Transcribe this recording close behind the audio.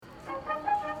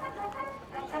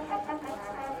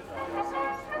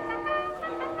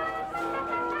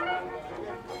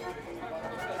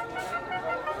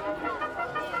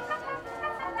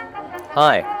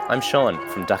Hi, I'm Sean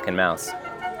from Duck and Mouse.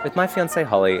 With my fiancée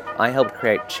Holly, I helped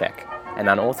create Check, an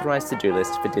unauthorized to-do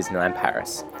list for Disneyland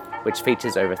Paris, which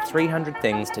features over 300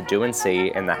 things to do and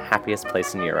see in the happiest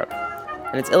place in Europe.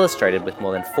 And it's illustrated with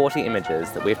more than 40 images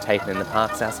that we've taken in the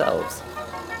parks ourselves.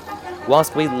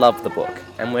 Whilst we love the book,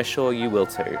 and we're sure you will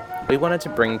too, we wanted to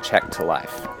bring Check to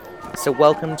life. So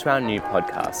welcome to our new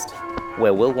podcast,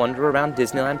 where we'll wander around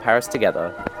Disneyland Paris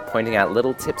together, pointing out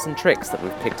little tips and tricks that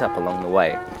we've picked up along the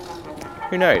way.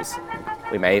 Who knows?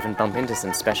 We may even bump into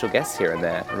some special guests here and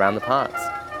there around the parks,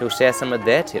 who'll share some of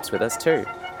their tips with us too.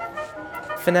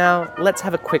 For now, let's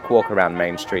have a quick walk around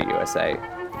Main Street, USA.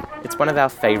 It's one of our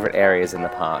favourite areas in the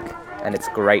park, and it's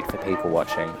great for people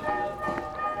watching.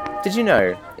 Did you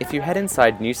know, if you head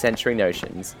inside New Century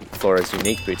Notions, Flora's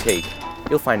unique boutique,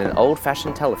 you'll find an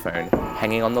old-fashioned telephone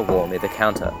hanging on the wall near the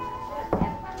counter.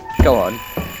 Go on,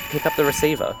 pick up the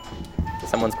receiver.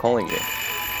 Someone's calling you.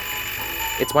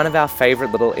 It's one of our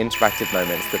favourite little interactive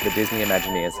moments that the Disney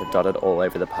Imagineers have dotted all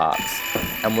over the parks,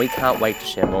 and we can't wait to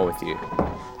share more with you.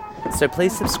 So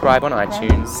please subscribe on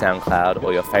iTunes, SoundCloud,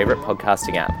 or your favourite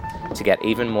podcasting app to get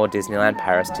even more Disneyland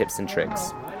Paris tips and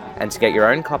tricks. And to get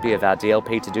your own copy of our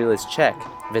DLP to-do list check,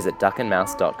 visit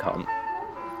duckandmouse.com.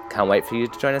 Can't wait for you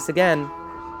to join us again.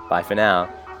 Bye for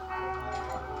now.